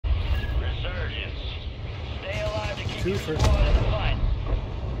two for.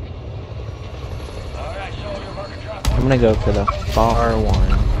 I'm gonna go for the far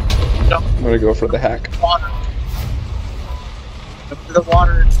one. I'm gonna go for the hack. Water. Up to the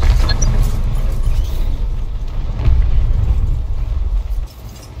water.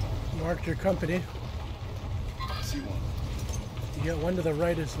 Marked your company. You got one to the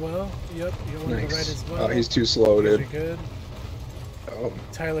right as well. Yep, you got one to the right as well. Oh, he's too slow, dude. Very good. Oh.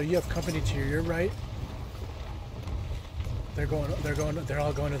 Tyler, you have company to your right. They're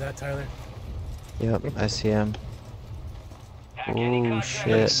all going to that, Tyler. Yep, I see him. Oh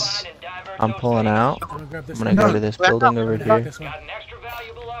shit. I'm pulling out. I'm gonna go to this building over here.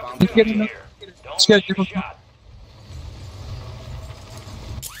 Let's get him. Let's get him.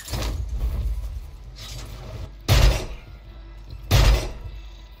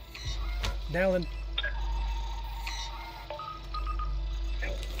 Dallin.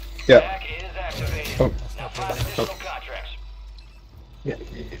 Yeah. Oh. Yeah.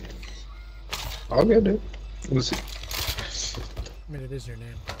 All good, dude. We'll see. I mean, it is your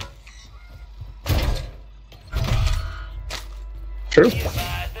name. True. There's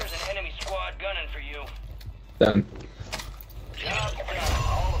an enemy squad gunning for you. Done. Job done.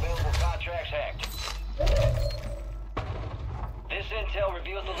 All available contracts hacked. This intel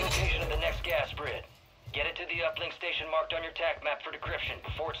reveals the location of the next gas spread. Get it to the uplink station marked on your TAC map for decryption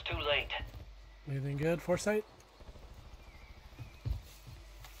before it's too late. Anything good, Foresight?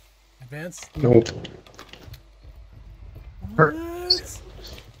 Advance? Nope. What?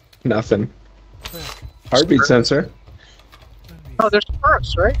 Nothing. Frick. Heartbeat sensor. Oh, there's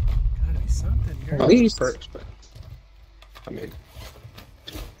perks, right? Gotta be something here. Well, there's perks, but I mean,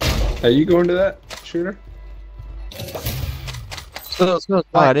 are you going to that shooter? So, Oh,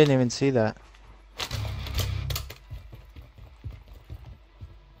 I didn't even see that.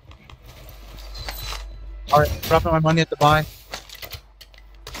 Alright, dropping my money at the buy.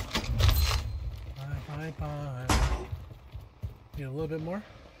 Bye. Need a little bit more?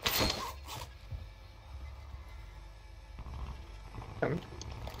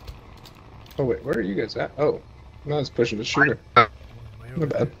 Oh wait, where are you guys at? Oh, no, it's pushing the shooter. Way over Not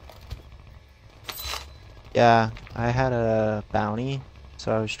bad. there. Yeah, I had a bounty,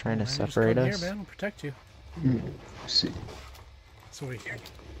 so I was trying to Alright, just separate come us. Here, man. We'll protect you. Let's see. Sweet.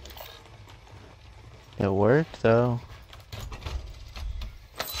 It worked though.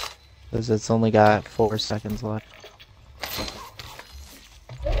 Because it's only got 4 seconds left.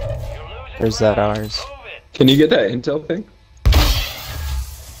 There's that ours. Can you get that intel thing?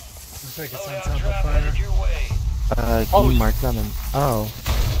 Looks like it's on top of fire. Can you mark them? Oh.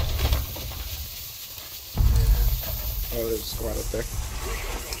 Oh, there's a squad up there.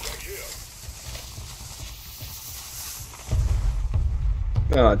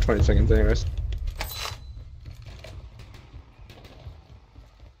 Oh, 20 seconds anyways.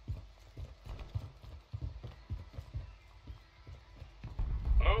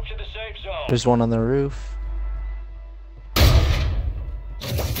 Move to the safe zone. There's one on the roof.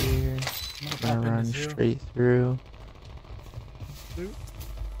 Here. I'm gonna run straight through.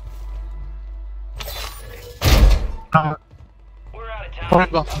 We're out of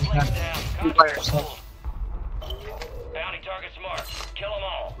time. You by yourself. Bounty targets marked. Kill them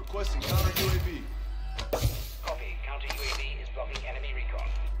all. Requesting counter UAV. Copy. Counter UAV is blocking enemy recon.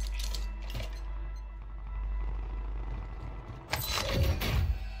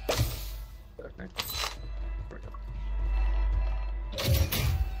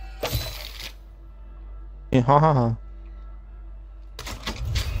 Yeah, ha ha ha.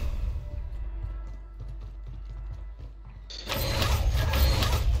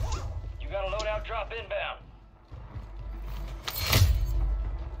 You got a loadout drop inbound.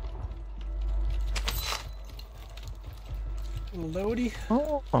 Loady.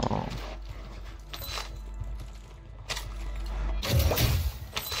 Oh.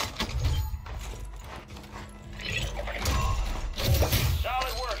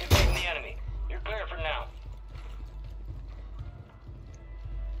 Solid work evading the enemy. You're clear for now.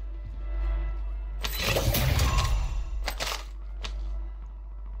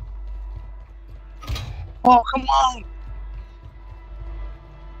 Oh, come on!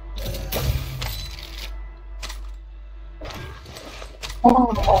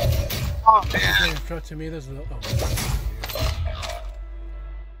 Oh man! In front to me, there's a. Oh.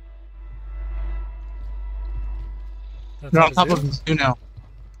 That's They're on a top zoo? of us too now.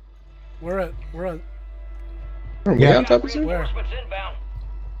 We're on. Are we on top of you? Where? Reinforcements inbound.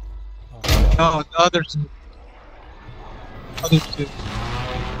 No, the other two. Other two.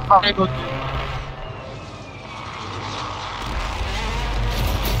 Alright, go.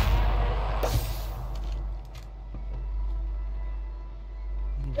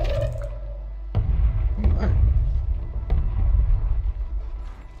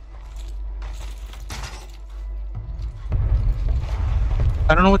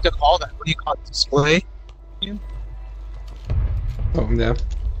 I don't know what to call that. What do you call it? Display? Oh, yeah.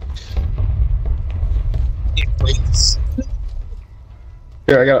 Plates.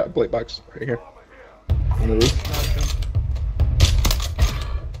 Here, I got a plate box right here. On the roof.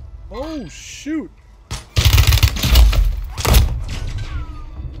 Oh shoot!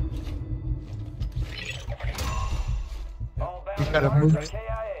 You gotta move.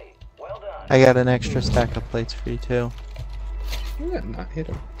 Well done. I got an extra stack of plates for you too. Yeah, not hit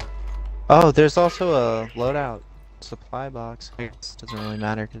him. Oh, there's also a loadout supply box. I guess it doesn't really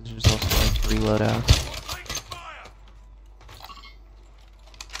matter because there's also like 3 loadouts.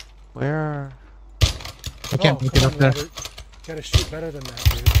 Where are... I can't make it up there. Gotta shoot better than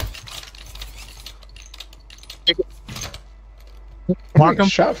that, dude. Mark him.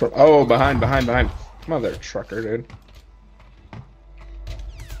 Shot from. Oh, behind. Mother trucker, dude.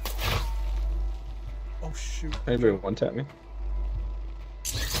 Oh shoot! Anybody one tap me?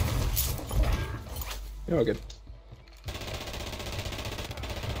 You're all good.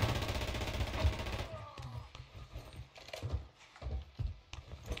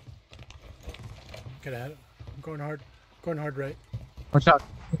 Get at it. I'm going hard. Going hard right. Watch out.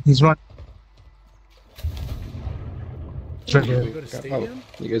 He's running. Right Can we here. go to Oh, stadium?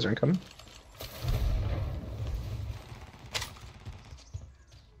 you guys aren't coming?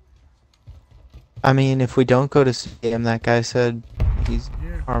 I mean, if we don't go to stadium, that guy said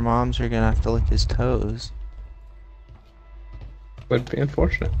Yeah. our moms are gonna have to lick his toes. Would be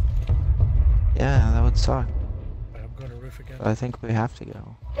unfortunate. Yeah, that would suck. Alright, I'm going to roof again. But I think we have to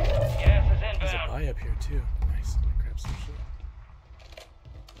go. Gas is There's a inbound. buy up here too. Nice. Let me grab some shit.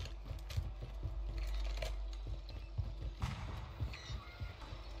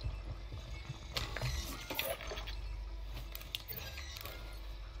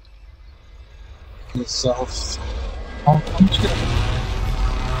 Himself. Oh, I'm just gonna.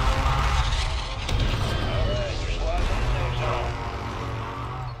 Alright, your squad's in the safe zone.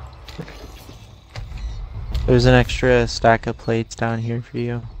 There's an extra stack of plates down here for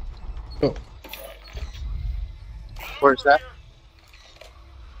you. Oh, Where's that?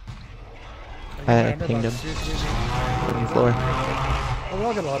 I pinged him. Wooden floor. Oh, we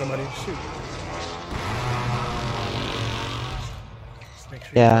all got a lot of money. Shoot. Just make sure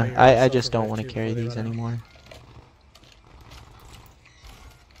you buy Yeah, your I silver just don't right, want to too, carry before they these run out. anymore.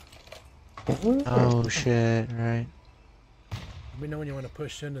 Oh shit, right. Let me know when you want to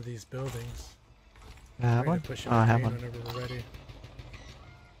push into these buildings. I have We're gonna one? push Oh, I have green one. whenever we're ready.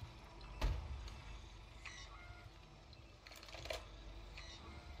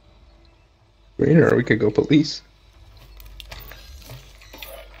 green, or we could go police.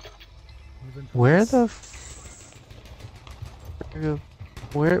 Moving Where police. the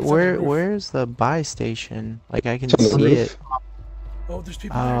where's the buy station? Like I can It's on the see roof. it. Oh, there's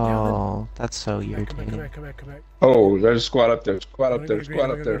people there, Gavin. Oh, that's so Come back, come back, come irritating. back, come back, come back. Oh, there's a squad up there. Squad I'm up gonna there. go to green, Squad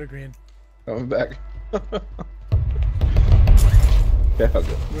I'm up gonna go to there. green. Coming back. Yeah,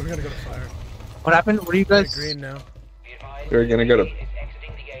 okay. We're gonna go to fire. What happened? What are you Go to guys? green now. Be advised, We're gonna go to is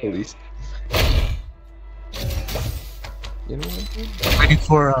exiting the AO. police. You know what? dude? Waiting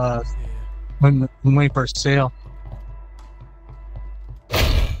for Yeah. when I'm waiting for a sale.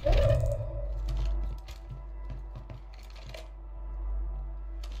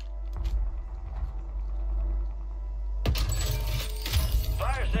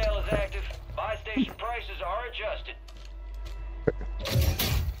 Fire sale is active. Buy station prices are adjusted.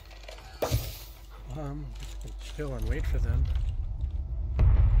 Just chill and wait for them.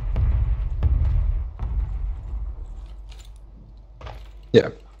 Yeah.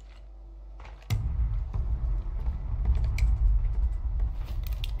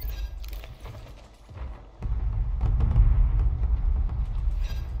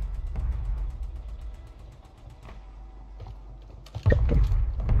 Dropped him.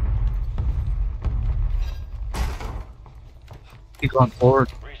 Keep going forward.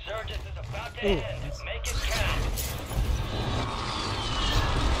 Resurgence is about to end. Make it count.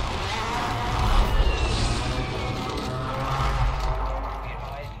 Be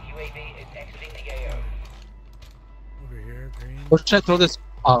advised, UAV is exiting the AO. Over here, green. Where should I throw this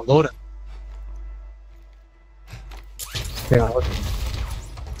load at? Yeah,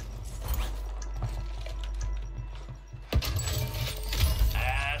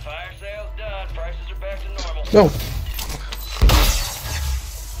 Fire sale's done. Prices are back to normal. No.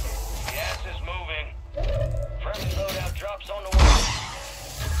 Gas is moving. Friendly loadout drops on the way.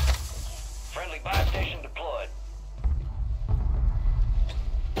 Friendly buy station deployed.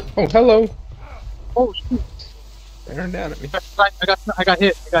 Oh, hello. oh shoot! Bearing down at me. I got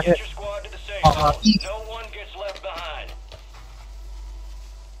hit. I got Get hit. your squad to the safe Uh, zone. east. No one gets left behind.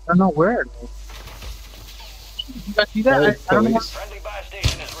 don't know where. You guys see that? I don't know. Police. Friendly buy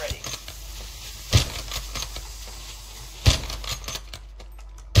station is ready.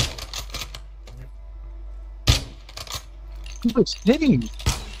 Who is hitting?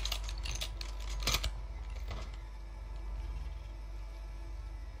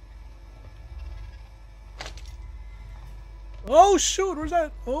 Oh shoot, where's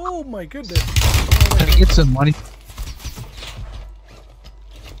that? Oh my goodness. Let me get some money.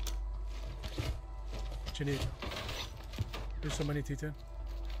 What you need? Here's some money, T10.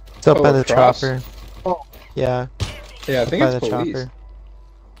 It's up Oh, by the across? chopper. Oh. Yeah, Yeah, I up think by it's the police. chopper.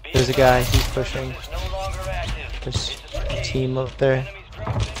 There's a guy, he's pushing. Is no longer active. There's a team up there. Enemies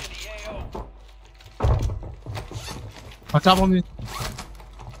dropping into the AO. On top of me. A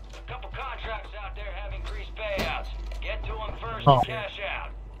couple contracts out there have increased payouts. Get to them first Oh. and cash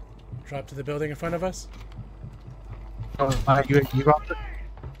out. Drop to the building in front of us. You robbed it?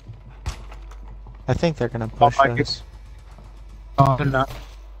 I think they're gonna push I us. Oh, they're not.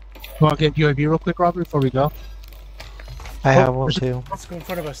 You want to get UAV real quick, Robert, before we go? I have one too. Let's go in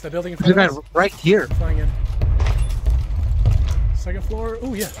front of us. The building in There's a front guy of us. right here. Flying in. Second floor.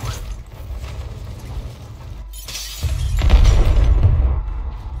 Oh yeah.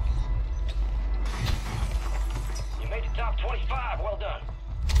 You made the top 25. Well done.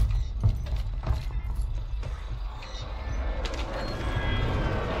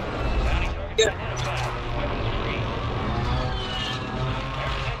 Bounty targets identified. Weapons free.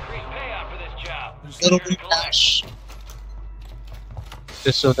 There's an increased payout for this job. Little Clear bit to collect. cash.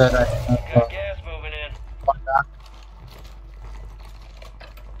 Just so that I Got gas moving in. find back.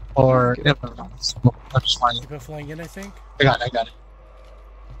 Or never mind. I'm just flying. Go flying in, I think. I got it.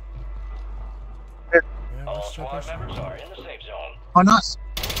 Yeah, All let's check squad this. members are in the safe zone. On us.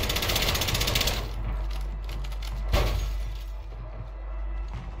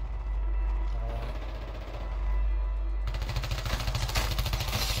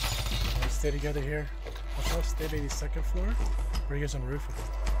 Let's stay together here. Let's stay to the second floor. Or you guys on the roof?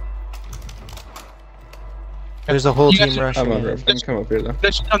 There's a whole You team guys should- rushing I'm in. under. I can come up here though.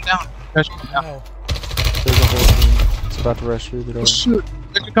 They should come down. They should come down. Wow. There's a whole team. It's about to rush through the door. Oh, shoot.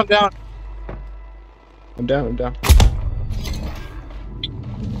 They should come down. I'm down. I'm down.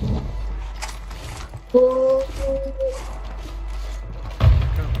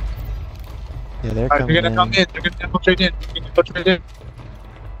 Yeah, they're Alright, coming they're gonna come in. in. They're gonna infiltrate in. They're gonna infiltrate in.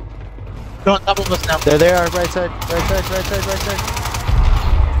 They're on top of us now. There they are, right side, right side, right side, right side.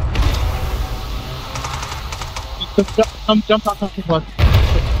 Jump on top of us.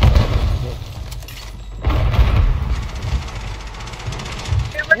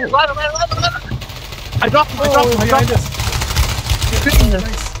 I dropped him. I dropped him. I dropped behind him. us. He's sitting there.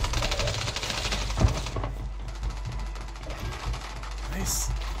 Nice. Nice.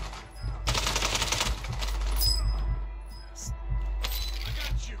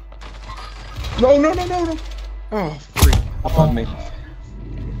 No, no, no, no, no. Oh, freak. Up on me.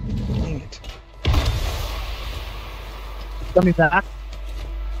 Dang it. Got me back.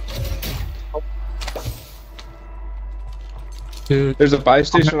 Dude, There's a buy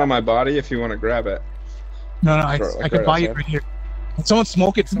station on my body if you want to grab it. no, Throw it, I like, can right buy it outside. right here. Can someone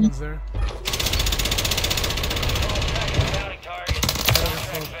smoke it for me? Someone's there. Bounty targets.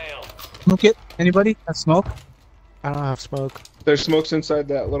 Contract failed. Smoke it? Anybody? Have smoke? I don't have smoke. There's smokes inside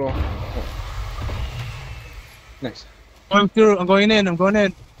that little. Oh. Nice. Going through. I'm going in. I'm going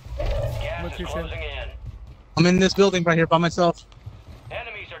in. Gas Look, is you closing in. I'm in this building right here by myself.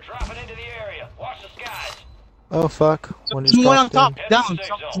 Enemies are dropping into the area. Watch the skies. Oh fuck. One just Someone on dropped top. in. Down. Safe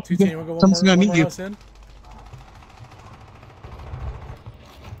zone. TT, we'll go Someone's gonna one meet more you. house in.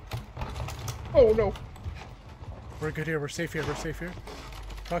 Oh no. We're good here. We're safe here. We're safe here.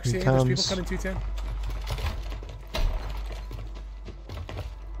 Foxy, Here there's people comes. coming 210.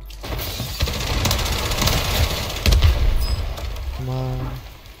 Come on.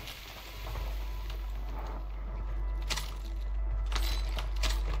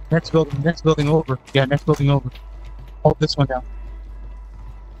 Next building over. Yeah, next building over. Hold this one down.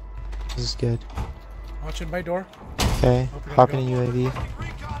 This is good. Watching my door. Okay. Hope you're Hop gonna in a UAV.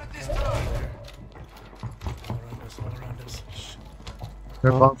 All around us. All around us. Shh.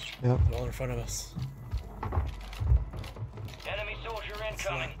 They're Oh, above. yep. All in front of us. Enemy soldier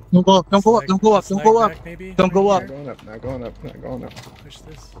incoming. Don't go up. Don't go up. Slag- Don't go up. Don't slag go up. back, maybe, Don't go right up. here. Not going up. Not going up. Not going up. Push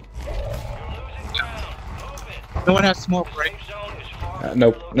this. You're losing ground. Move it. No one has smoke, right? Safe zone is far.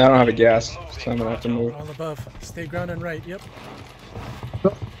 Nope. below Now I don't have a the gas, moving. so I'm gonna have to move. All above. Stay ground and right. Yep.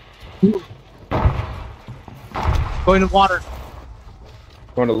 Going to water.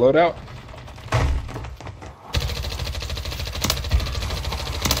 Going to loadout.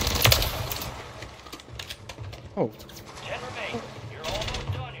 Oh, 10 remain. You're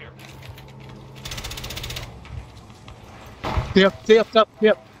almost done here. Stay up, stay up, stay up, stay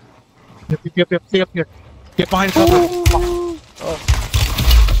up. Yep, stay up here. Get behind cover.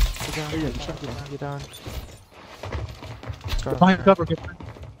 Get down. Get behind cover, get behind.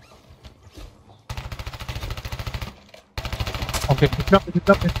 Okay, get up, get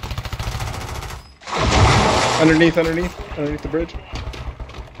up. underneath the bridge.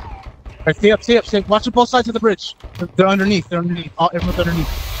 Alright, stay up, stay up, stay up. Watch the both sides of the bridge. They're underneath, they're underneath. Oh, everyone's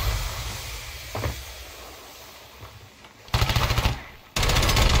underneath.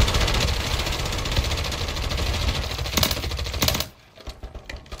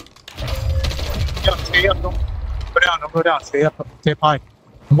 Stay up, don't go down, stay up high.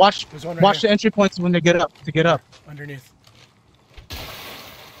 And watch the entry points when they get up, Underneath.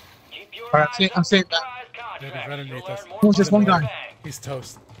 Keep your Alright, eyes I'm saying on that. prize Yeah, he's contracts. right underneath You'll us. learn more Who's this from one the guy? bang. He's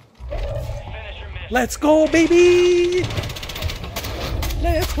toast. Finish your mission. Let's go, baby!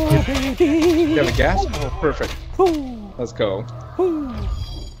 Let's go, baby! You got a gas? Oh, perfect. Woo! Let's go. Woo!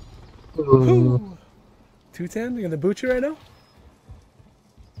 Ooh. Woo! 210? You gonna boot you right now?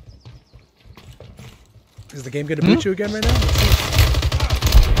 Is the game gonna boot you again right now? Let's see.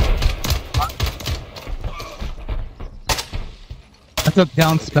 I took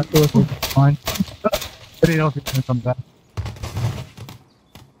down specialist, fine. I didn't know if he was gonna come back.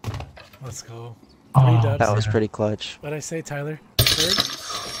 Let's go. Oh, 3 dubs. That was pretty clutch. What'd I say, Tyler? Third?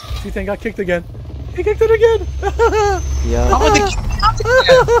 T-Tank got kicked again. He kicked it again! Yeah. I'm gonna get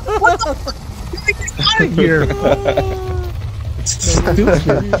what the fuck? Get out of here!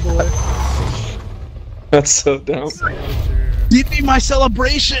 Stupid boy. That's so dumb. Give me my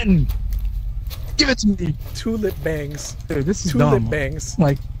celebration! Give it to me! Tulip bangs. Dude, this is Tulip dumb. bangs.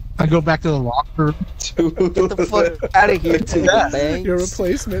 Like, I go back to the locker. Get the fuck out of here, dude. Bangs. Your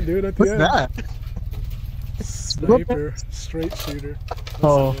replacement, dude, at the What's end. that? Sniper. Straight shooter. That's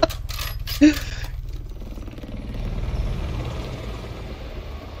Oh. it.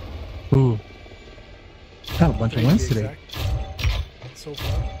 Ooh. Got a bunch of wins Thank you, today. DHack. So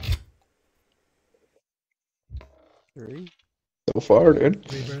far. 3. So far, dude.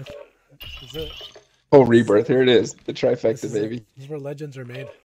 Rebirth. This is it. Oh, rebirth. Here it is. The trifecta, This is it. baby. This is where legends are made.